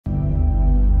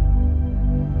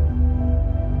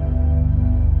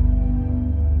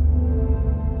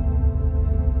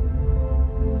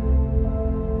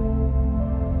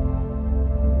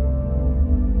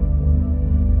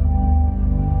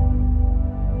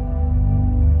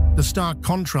The stark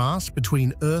contrast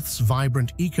between Earth's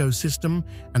vibrant ecosystem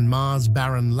and Mars'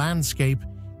 barren landscape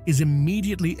is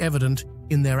immediately evident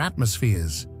in their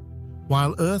atmospheres.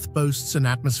 While Earth boasts an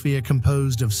atmosphere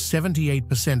composed of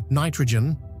 78%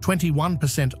 nitrogen,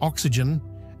 21% oxygen,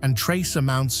 and trace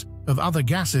amounts of other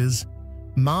gases,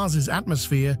 Mars's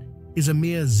atmosphere is a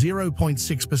mere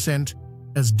 0.6%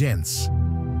 as dense.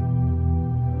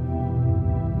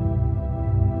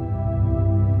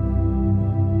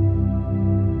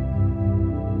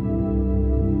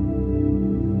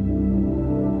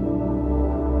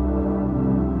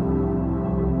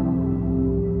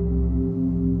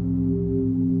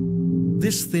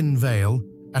 This thin veil,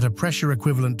 at a pressure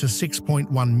equivalent to 6.1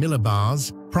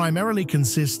 millibars, primarily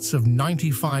consists of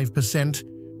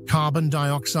 95% carbon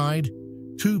dioxide,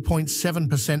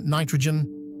 2.7%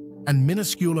 nitrogen, and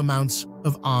minuscule amounts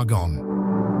of argon.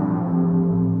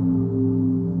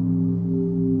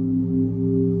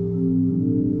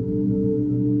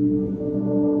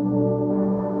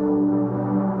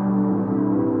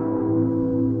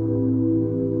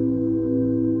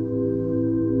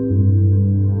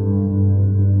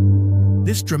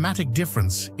 This dramatic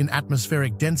difference in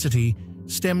atmospheric density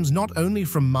stems not only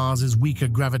from Mars's weaker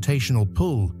gravitational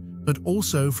pull, but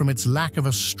also from its lack of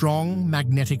a strong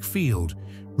magnetic field,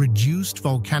 reduced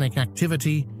volcanic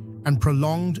activity, and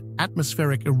prolonged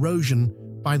atmospheric erosion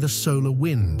by the solar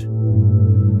wind.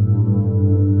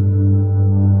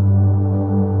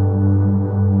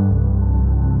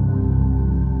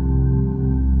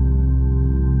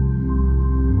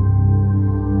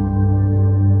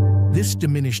 This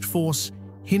diminished force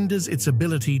hinders its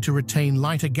ability to retain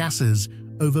lighter gases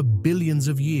over billions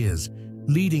of years,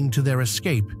 leading to their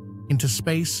escape into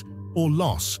space or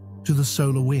loss to the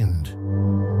solar wind.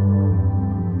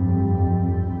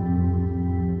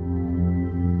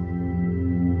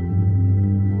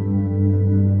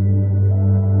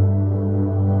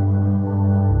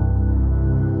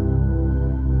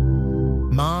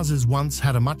 Mars has once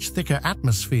had a much thicker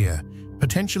atmosphere,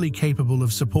 potentially capable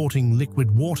of supporting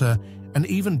liquid water and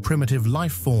even primitive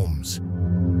life forms.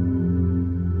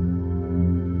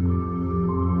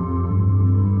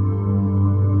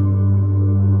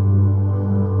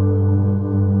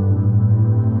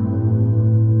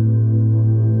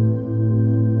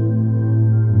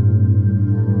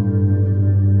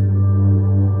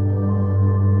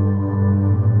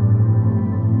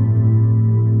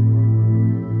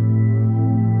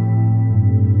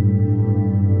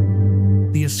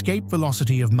 The escape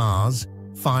velocity of Mars,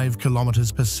 5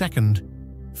 kilometers per second,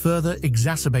 further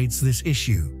exacerbates this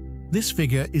issue. This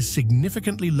figure is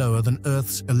significantly lower than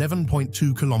Earth's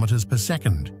 11.2 kilometers per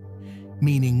second,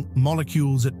 meaning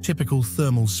molecules at typical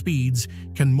thermal speeds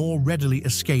can more readily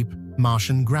escape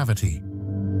Martian gravity.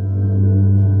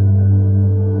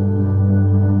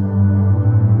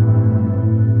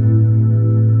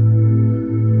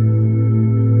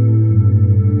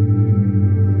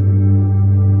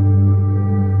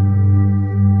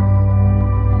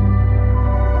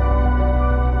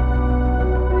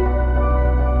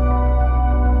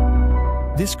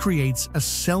 This creates a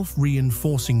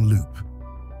self-reinforcing loop.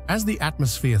 As the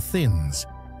atmosphere thins,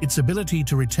 its ability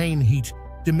to retain heat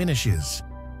diminishes,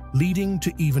 leading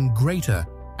to even greater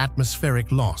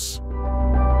atmospheric loss.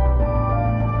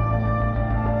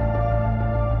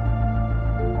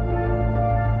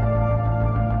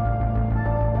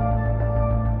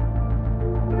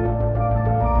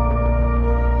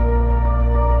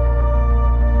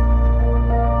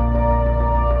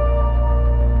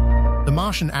 The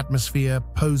Martian atmosphere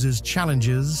poses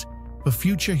challenges for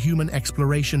future human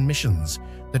exploration missions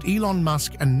that Elon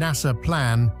Musk and NASA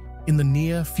plan in the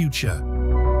near future.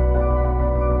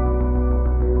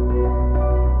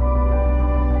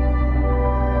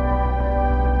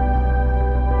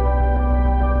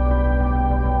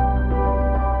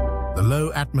 The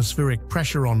low atmospheric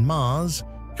pressure on Mars,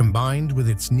 combined with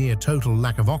its near-total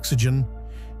lack of oxygen,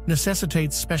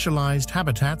 necessitates specialized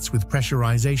habitats with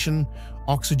pressurization,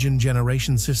 oxygen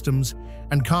generation systems,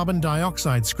 and carbon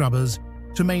dioxide scrubbers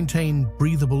to maintain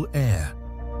breathable air.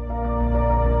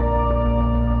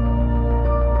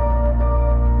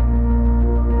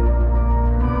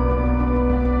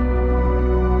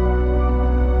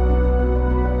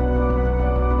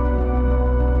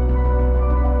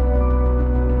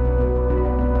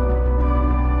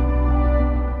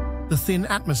 The thin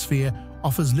atmosphere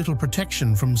offers little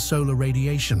protection from solar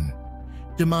radiation,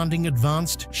 demanding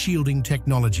advanced shielding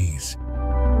technologies.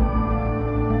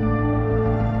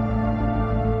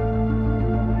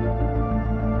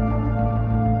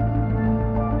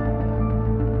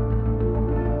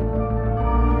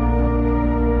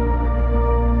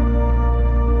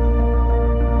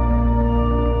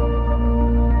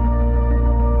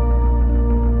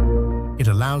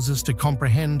 allows us to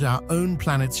comprehend our own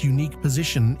planet's unique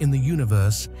position in the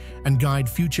universe and guide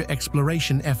future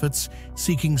exploration efforts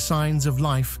seeking signs of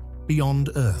life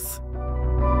beyond Earth.